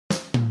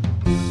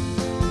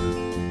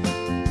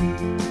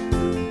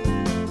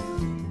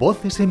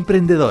Voces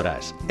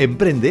emprendedoras.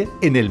 Emprende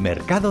en el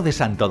Mercado de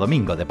Santo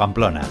Domingo de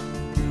Pamplona.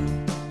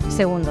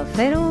 Segundo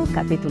cero,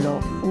 capítulo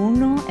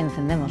 1,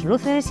 encendemos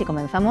luces y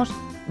comenzamos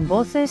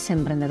Voces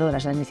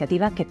emprendedoras, la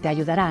iniciativa que te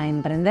ayudará a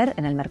emprender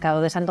en el Mercado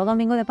de Santo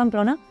Domingo de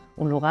Pamplona,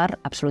 un lugar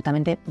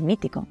absolutamente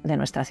mítico de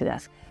nuestra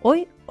ciudad.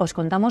 Hoy os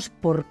contamos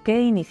por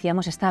qué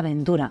iniciamos esta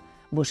aventura.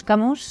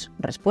 Buscamos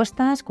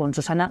respuestas con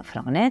Susana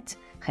Frommknecht,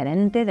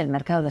 gerente del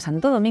Mercado de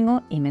Santo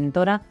Domingo y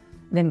mentora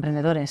de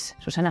emprendedores.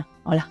 Susana,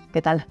 hola,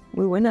 ¿qué tal?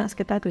 Muy buenas,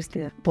 ¿qué tal,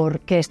 Cristina?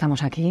 ¿Por qué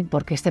estamos aquí?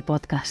 ¿Por qué este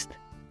podcast?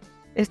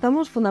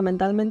 Estamos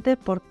fundamentalmente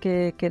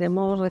porque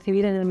queremos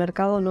recibir en el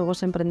mercado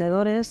nuevos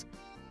emprendedores,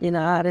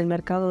 llenar el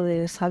mercado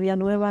de savia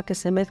nueva que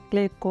se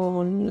mezcle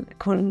con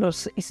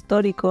los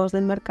históricos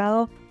del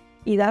mercado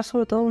y dar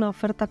sobre todo una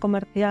oferta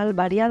comercial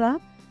variada,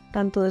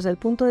 tanto desde el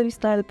punto de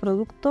vista del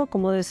producto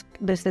como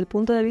desde el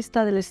punto de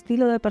vista del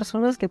estilo de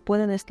personas que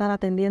pueden estar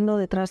atendiendo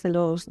detrás de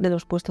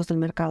los puestos del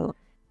mercado.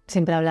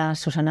 Siempre habla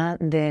Susana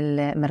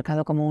del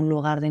mercado como un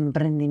lugar de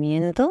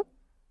emprendimiento.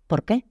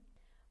 ¿Por qué?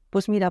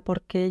 Pues mira,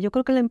 porque yo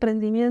creo que el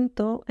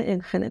emprendimiento,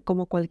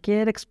 como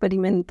cualquier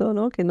experimento,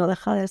 ¿no?, que no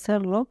deja de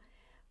serlo,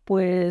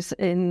 pues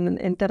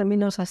en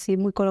términos así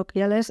muy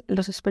coloquiales,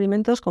 los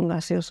experimentos con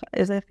gaseosa.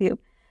 Es decir,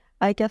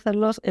 hay que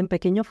hacerlos en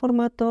pequeño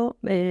formato,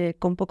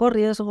 con poco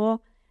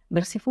riesgo,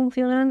 ver si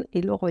funcionan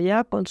y luego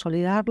ya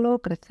consolidarlo,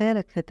 crecer,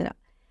 etc.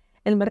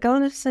 El mercado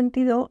en ese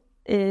sentido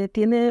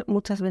tiene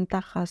muchas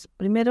ventajas.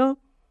 Primero,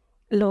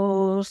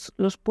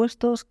 los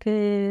puestos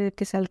que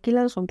se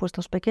alquilan son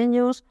puestos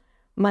pequeños,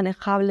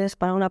 manejables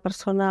para una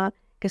persona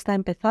que está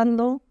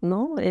empezando,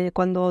 ¿no?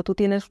 Cuando tú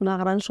tienes una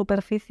gran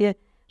superficie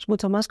es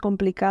mucho más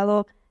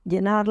complicado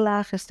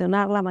llenarla,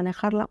 gestionarla,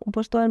 manejarla. Un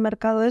puesto del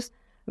mercado es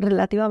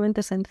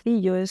relativamente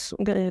sencillo, es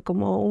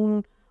como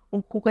un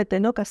juguete,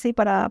 ¿no?, casi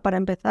para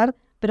empezar,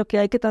 pero que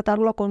hay que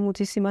tratarlo con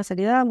muchísima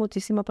seriedad,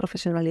 muchísima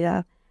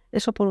profesionalidad.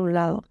 Eso por un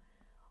lado.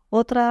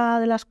 Otra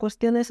de las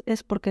cuestiones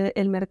es porque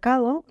el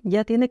mercado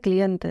ya tiene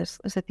clientes.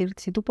 Es decir,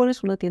 si tú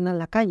pones una tienda en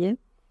la calle,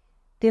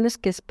 tienes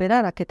que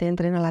esperar a que te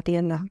entren a la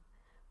tienda.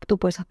 Tú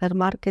puedes hacer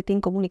marketing,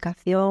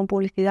 comunicación,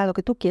 publicidad, lo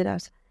que tú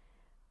quieras,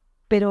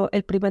 pero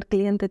el primer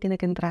cliente tiene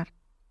que entrar.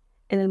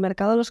 En el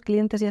mercado los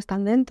clientes ya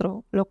están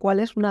dentro, lo cual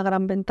es una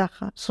gran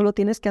ventaja. Solo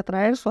tienes que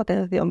atraer su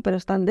atención, pero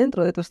están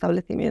dentro de tu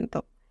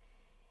establecimiento.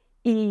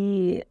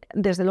 Y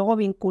desde luego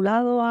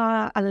vinculado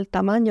al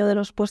tamaño de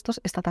los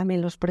puestos está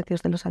también los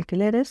precios de los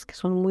alquileres, que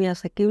son muy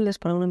asequibles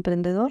para un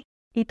emprendedor.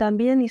 Y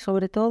también y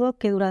sobre todo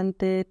que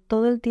durante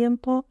todo el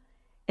tiempo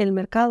el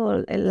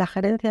mercado, la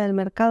gerencia del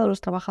mercado,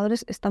 los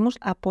trabajadores, estamos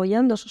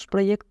apoyando sus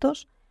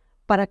proyectos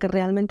para que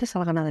realmente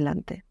salgan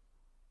adelante.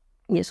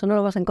 Y eso no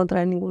lo vas a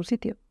encontrar en ningún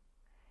sitio.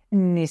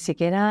 Ni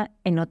siquiera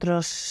en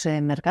otros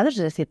mercados.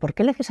 Es decir, ¿por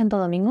qué elegir Santo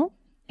Domingo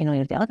y no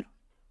irte a otro?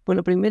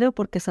 Bueno, primero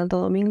porque Santo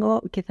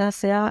Domingo quizás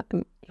sea,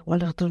 igual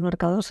los otros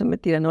mercados se me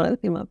tiran ahora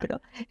encima,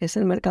 pero es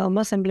el mercado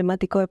más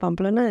emblemático de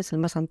Pamplona, es el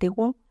más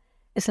antiguo,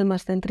 es el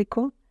más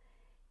céntrico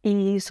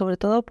y sobre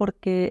todo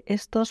porque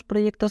estos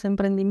proyectos de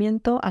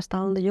emprendimiento, hasta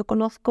donde yo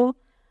conozco,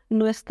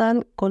 no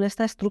están con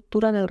esta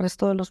estructura en el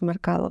resto de los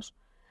mercados.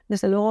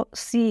 Desde luego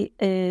sí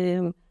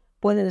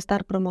pueden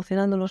estar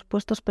promocionando los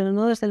puestos, pero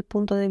no desde el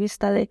punto de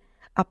vista de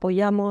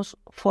apoyamos,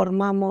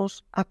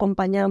 formamos,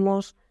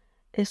 acompañamos.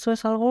 Eso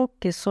es algo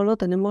que solo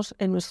tenemos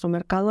en nuestro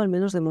mercado, al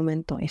menos de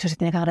momento. Eso se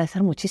tiene que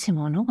agradecer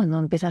muchísimo, ¿no? Cuando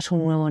empiezas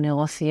un nuevo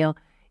negocio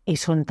y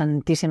son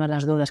tantísimas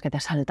las dudas que te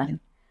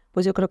asaltan.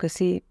 Pues yo creo que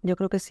sí,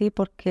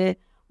 porque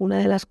una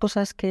de las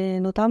cosas que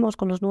notamos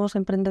con los nuevos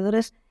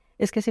emprendedores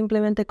es que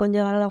simplemente con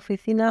llegar a la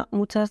oficina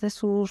muchas de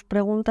sus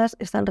preguntas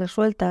están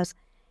resueltas.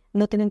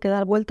 No tienen que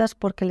dar vueltas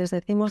porque les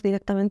decimos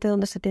directamente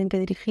dónde se tienen que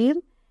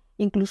dirigir,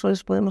 incluso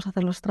les podemos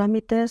hacer los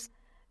trámites,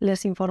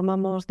 les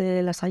informamos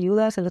de las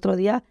ayudas. El otro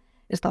día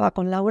estaba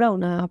con Laura,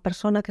 una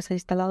persona que se ha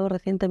instalado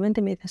recientemente,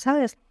 y me dice,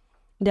 ¿sabes?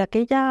 De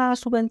aquella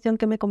subvención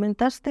que me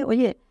comentaste,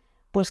 oye,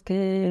 pues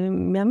que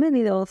me han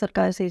venido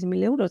cerca de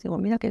 6.000 euros. Digo,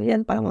 mira qué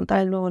bien para montar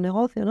el nuevo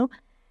negocio, ¿no?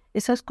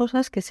 Esas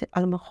cosas que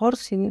a lo mejor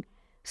sin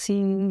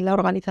la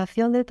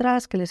organización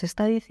detrás que les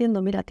está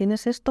diciendo, mira,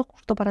 tienes esto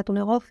justo para tu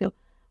negocio,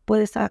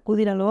 puedes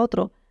acudir a lo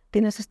otro,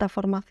 tienes esta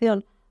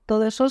formación,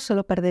 todo eso se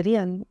lo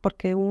perderían,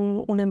 porque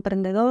un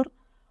emprendedor,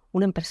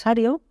 un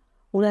empresario,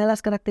 una de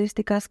las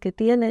características que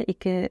tiene y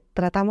que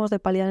tratamos de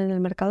paliar en el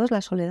mercado es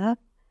la soledad.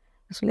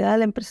 La soledad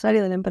del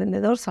empresario, del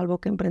emprendedor, salvo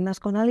que emprendas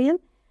con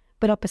alguien,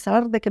 pero a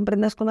pesar de que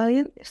emprendas con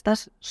alguien,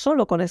 estás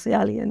solo con ese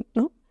alguien,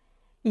 ¿no?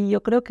 Y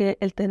yo creo que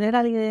el tener a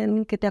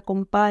alguien que te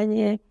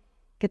acompañe,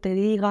 que te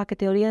diga, que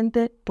te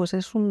oriente, pues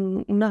es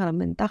una gran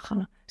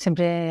ventaja.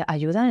 Siempre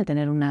ayuda el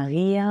tener una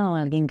guía o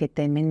alguien que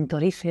te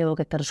mentorice o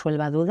que te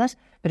resuelva dudas,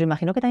 pero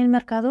imagino que también el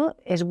mercado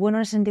es bueno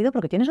en ese sentido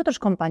porque tienes otros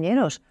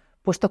compañeros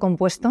puesto con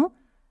puesto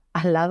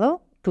al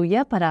lado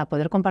tuya para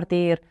poder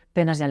compartir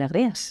penas y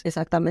alegrías.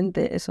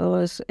 Exactamente, eso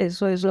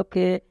es lo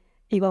que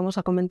íbamos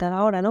a comentar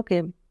ahora, ¿no?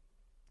 Que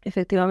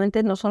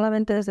efectivamente no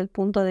solamente desde el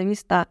punto de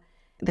vista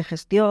de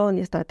gestión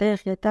y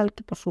estrategia y tal,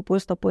 que por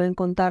supuesto pueden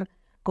contar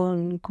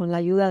con la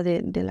ayuda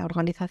de la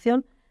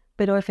organización,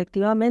 pero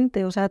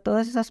efectivamente, o sea,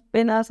 todas esas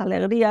penas,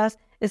 alegrías,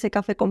 ese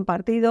café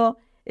compartido,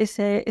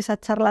 esa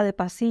charla de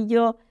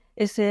pasillo,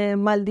 ese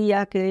mal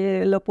día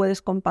que lo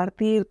puedes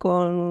compartir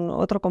con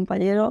otro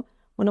compañero,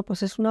 bueno,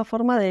 pues es una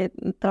forma de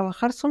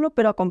trabajar solo,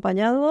 pero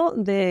acompañado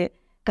de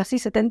casi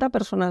 70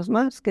 personas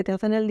más que te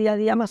hacen el día a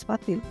día más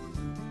fácil.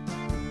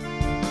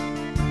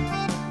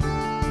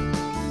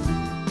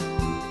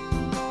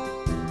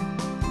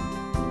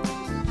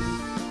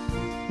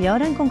 Y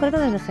ahora en concreto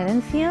desde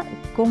gerencia,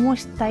 ¿cómo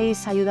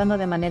estáis ayudando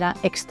de manera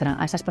extra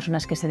a esas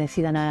personas que se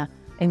decidan a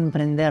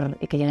emprender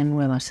y que lleguen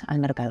nuevas al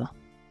mercado?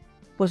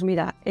 Pues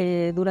mira,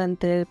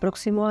 durante el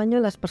próximo año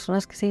las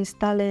personas que se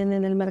instalen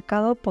en el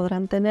mercado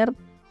podrán tener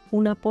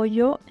un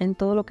apoyo en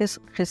todo lo que es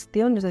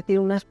gestión, es decir,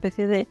 una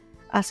especie de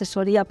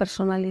asesoría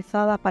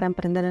personalizada para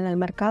emprender en el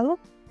mercado,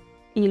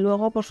 y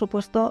luego, por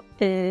supuesto,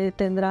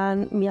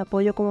 tendrán mi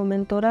apoyo como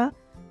mentora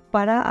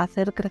para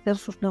hacer crecer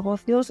sus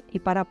negocios y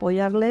para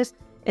apoyarles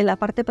en la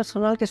parte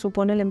personal que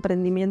supone el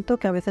emprendimiento,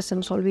 que a veces se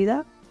nos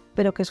olvida,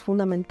 pero que es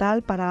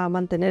fundamental para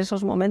mantener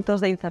esos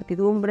momentos de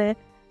incertidumbre,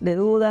 de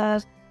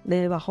dudas,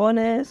 de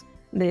bajones,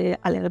 de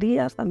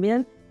alegrías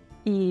también.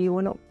 Y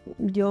bueno,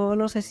 yo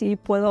no sé si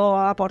puedo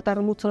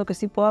aportar mucho. Lo que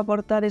sí puedo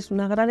aportar es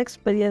una gran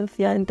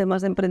experiencia en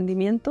temas de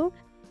emprendimiento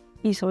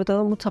y sobre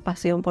todo mucha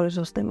pasión por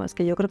esos temas,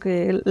 que yo creo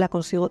que la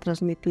consigo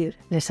transmitir.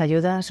 ¿Les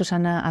ayuda,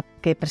 Susana, a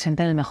que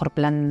presenten el mejor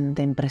plan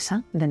de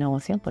empresa, de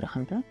negocio, por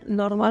ejemplo?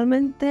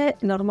 Normalmente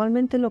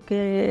lo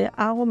que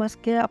hago, más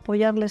que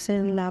apoyarles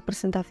en la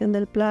presentación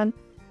del plan,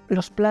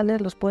 los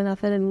planes los pueden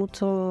hacer en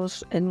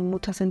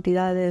muchas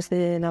entidades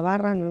de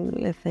Navarra,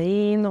 en el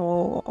CEIN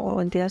o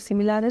entidades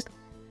similares,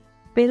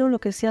 pero lo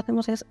que sí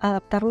hacemos es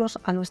adaptarlos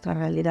a nuestra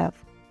realidad,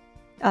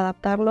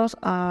 adaptarlos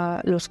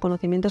a los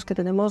conocimientos que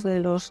tenemos de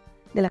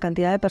la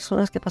cantidad de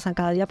personas que pasan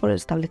cada día por el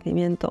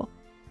establecimiento,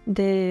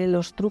 de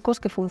los trucos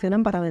que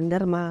funcionan para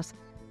vender más,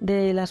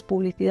 de las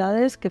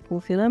publicidades que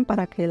funcionan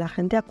para que la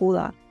gente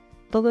acuda.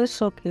 Todo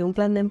eso que un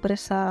plan de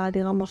empresa,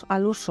 digamos,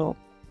 al uso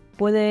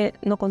puede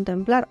no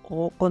contemplar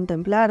o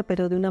contemplar,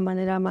 pero de una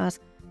manera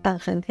más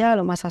tangencial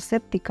o más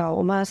aséptica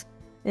o más,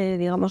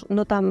 digamos,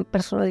 no tan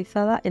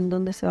personalizada, en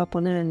dónde se va a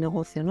poner el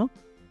negocio, ¿no?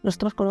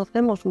 Nosotros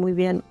conocemos muy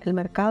bien el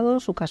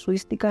mercado, su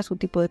casuística, su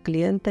tipo de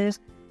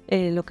clientes,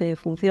 lo que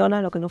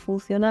funciona, lo que no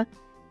funciona,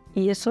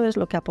 y eso es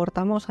lo que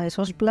aportamos a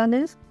esos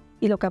planes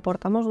y lo que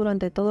aportamos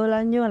durante todo el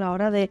año a la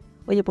hora de,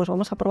 oye, pues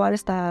vamos a probar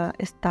esta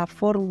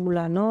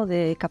fórmula, ¿no?,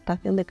 de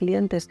captación de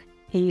clientes,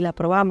 y la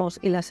probamos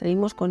y la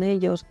seguimos con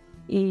ellos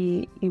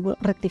y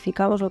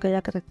rectificamos lo que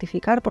haya que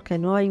rectificar, porque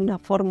no hay una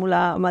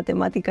fórmula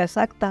matemática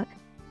exacta,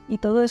 y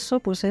todo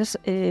eso pues es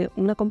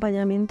un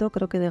acompañamiento,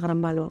 creo que de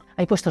gran valor.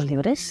 ¿Hay puestos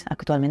libres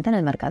actualmente en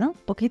el mercado?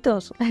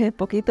 Poquitos,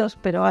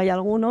 pero hay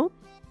alguno.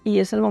 Y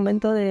es el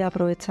momento de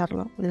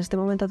aprovecharlo. En este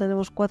momento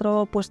tenemos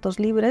 4 puestos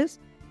libres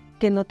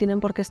que no tienen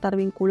por qué estar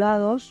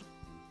vinculados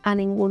a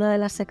ninguna de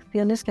las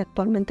secciones que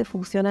actualmente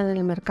funcionan en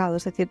el mercado.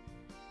 Es decir,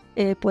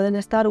 pueden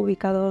estar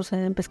ubicados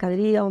en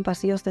pescadería o en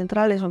pasillos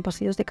centrales o en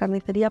pasillos de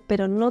carnicería,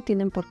 pero no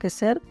tienen por qué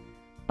ser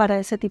para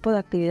ese tipo de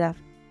actividad.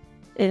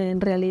 En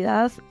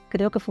realidad,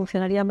 creo que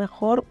funcionaría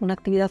mejor una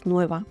actividad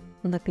nueva,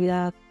 una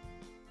actividad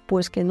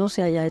pues que no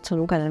se haya hecho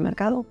nunca en el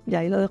mercado. Y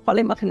ahí lo dejo a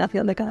la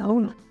imaginación de cada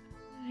uno.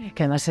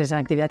 Que además esa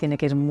actividad tiene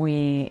que ir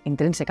muy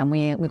intrínseca,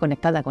 muy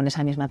conectada con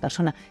esa misma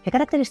persona. ¿Qué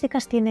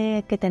características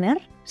tiene que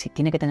tener, si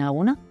tiene que tener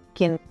alguna,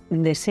 quien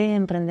desee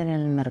emprender en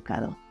el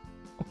mercado?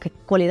 ¿O qué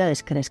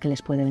cualidades crees que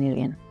les puede venir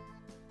bien?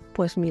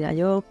 Pues mira,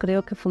 yo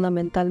creo que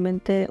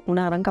fundamentalmente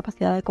una gran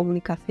capacidad de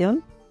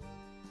comunicación,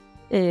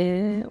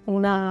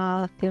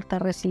 una cierta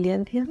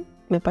resiliencia,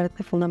 me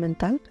parece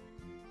fundamental.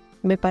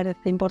 Me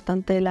parece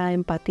importante la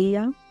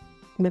empatía,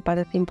 me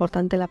parece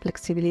importante la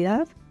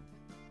flexibilidad,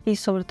 y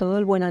sobre todo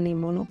el buen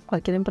ánimo, ¿no?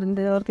 Cualquier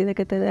emprendedor tiene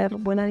que tener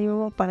buen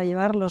ánimo para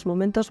llevar los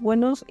momentos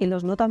buenos y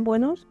los no tan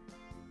buenos,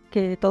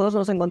 que todos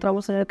nos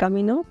encontramos en el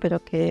camino, pero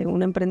que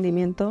un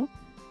emprendimiento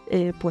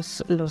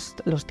pues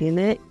los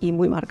tiene, y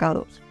muy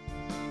marcados.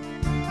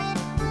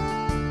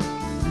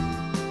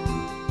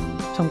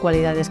 Son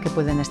cualidades que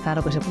pueden estar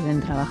o que se pueden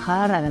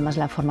trabajar, además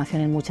la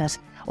formación en muchas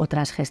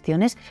otras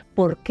gestiones.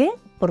 ¿Por qué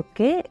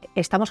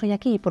estamos hoy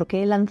aquí? ¿Por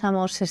qué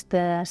lanzamos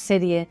esta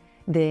serie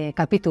de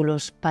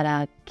capítulos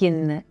para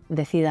quien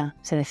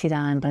se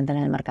decida a emprender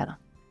en el mercado?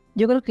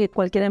 Yo creo que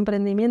cualquier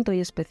emprendimiento, y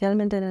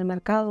especialmente en el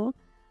mercado,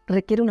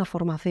 requiere una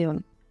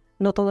formación.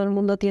 No todo el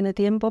mundo tiene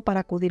tiempo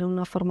para acudir a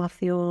una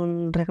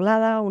formación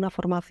reglada, una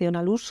formación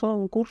al uso,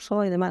 un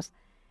curso y demás.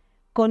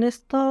 Con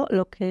esto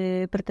lo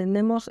que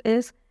pretendemos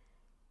es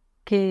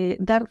que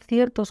dar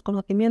ciertos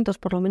conocimientos,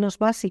 por lo menos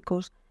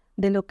básicos,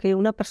 de lo que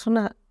una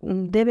persona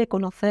debe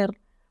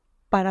conocer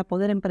para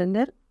poder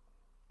emprender,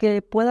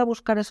 que pueda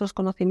buscar esos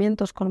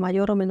conocimientos con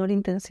mayor o menor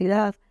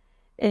intensidad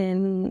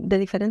de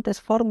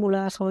diferentes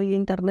fórmulas. Hoy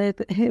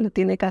Internet lo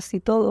tiene casi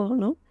todo,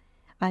 ¿no?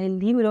 Hay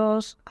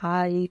libros,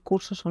 hay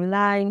cursos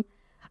online,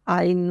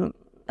 hay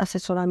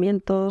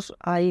asesoramientos,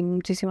 hay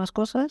muchísimas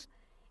cosas,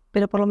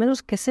 pero por lo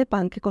menos que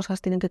sepan qué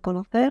cosas tienen que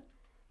conocer,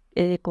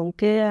 con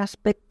qué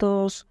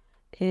aspectos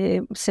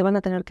se van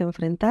a tener que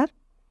enfrentar,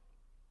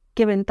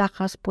 qué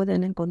ventajas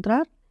pueden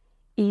encontrar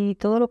y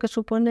todo lo que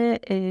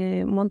supone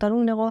montar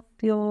un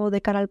negocio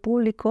de cara al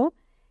público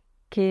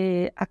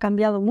que ha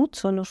cambiado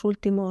mucho en los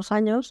últimos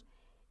años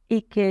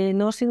y que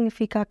no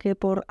significa que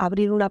por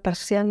abrir una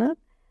persiana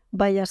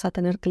vayas a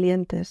tener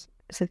clientes.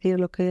 Es decir,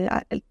 lo que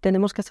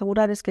tenemos que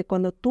asegurar es que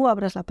cuando tú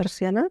abras la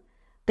persiana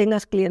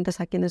tengas clientes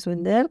a quienes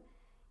vender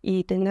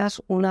y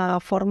tengas una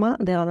forma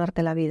de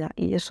ganarte la vida.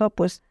 Y eso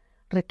pues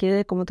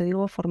requiere, como te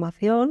digo,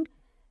 formación,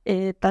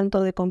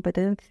 tanto de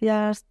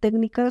competencias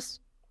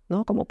técnicas,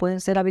 ¿no?, como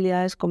pueden ser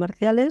habilidades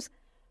comerciales,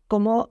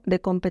 como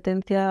de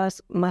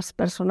competencias más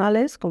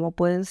personales, como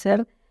pueden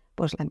ser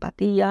pues la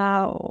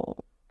empatía o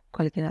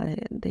cualquiera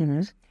de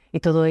ellas. Y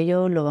todo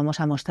ello lo vamos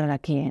a mostrar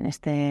aquí en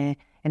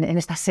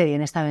esta serie,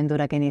 en esta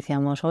aventura que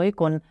iniciamos hoy,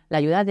 con la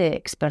ayuda de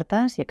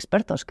expertas y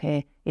expertos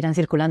que irán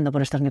circulando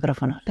por estos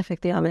micrófonos.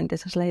 Efectivamente,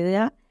 esa es la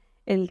idea,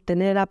 el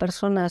tener a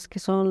personas que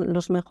son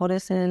los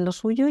mejores en lo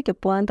suyo y que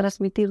puedan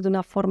transmitir de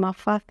una forma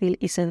fácil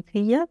y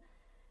sencilla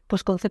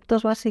pues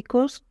conceptos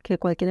básicos que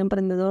cualquier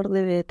emprendedor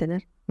debe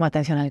tener. Como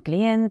atención al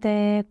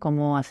cliente,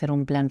 cómo hacer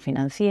un plan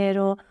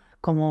financiero,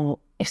 cómo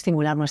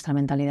estimular nuestra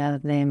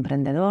mentalidad de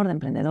emprendedor, de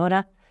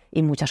emprendedora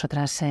y muchas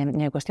otras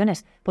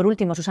cuestiones. Por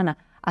último, Susana,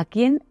 ¿a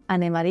quién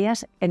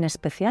animarías en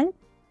especial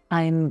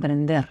a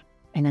emprender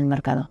en el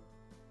mercado?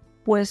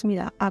 Pues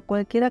mira, a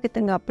cualquiera que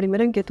tenga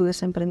primero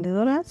inquietudes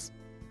emprendedoras,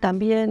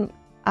 también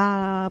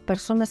a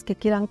personas que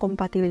quieran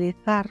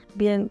compatibilizar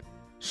bien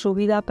su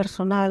vida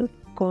personal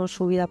con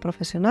su vida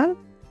profesional,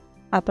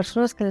 a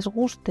personas que les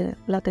guste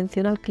la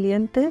atención al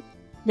cliente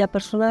y a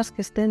personas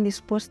que estén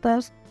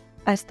dispuestas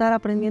a estar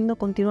aprendiendo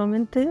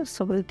continuamente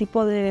sobre el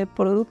tipo de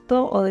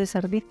producto o de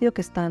servicio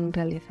que están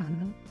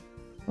realizando.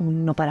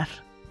 Un no parar.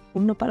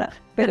 Un no parar,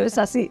 pero es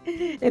así.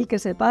 El que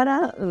se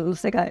para,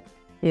 se cae.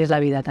 Y es la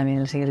vida también,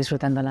 el seguir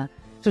disfrutándola.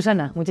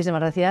 Susana,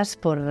 muchísimas gracias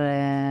por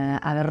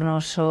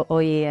habernos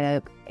hoy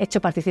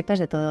hecho partícipes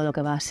de todo lo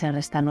que va a ser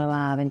esta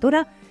nueva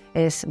aventura.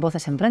 Es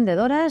Voces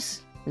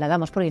Emprendedoras, la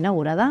damos por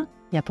inaugurada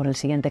ya por el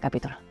siguiente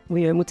capítulo.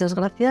 Muy bien, muchas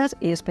gracias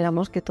y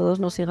esperamos que todos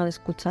nos sigan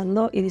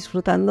escuchando y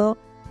disfrutando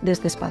de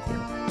este espacio.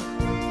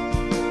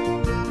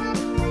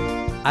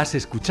 Has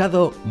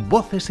escuchado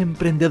Voces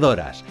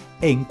Emprendedoras.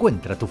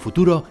 Encuentra tu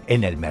futuro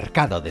en el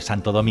Mercado de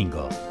Santo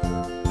Domingo.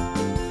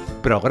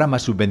 Programa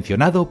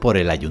subvencionado por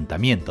el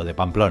Ayuntamiento de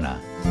Pamplona.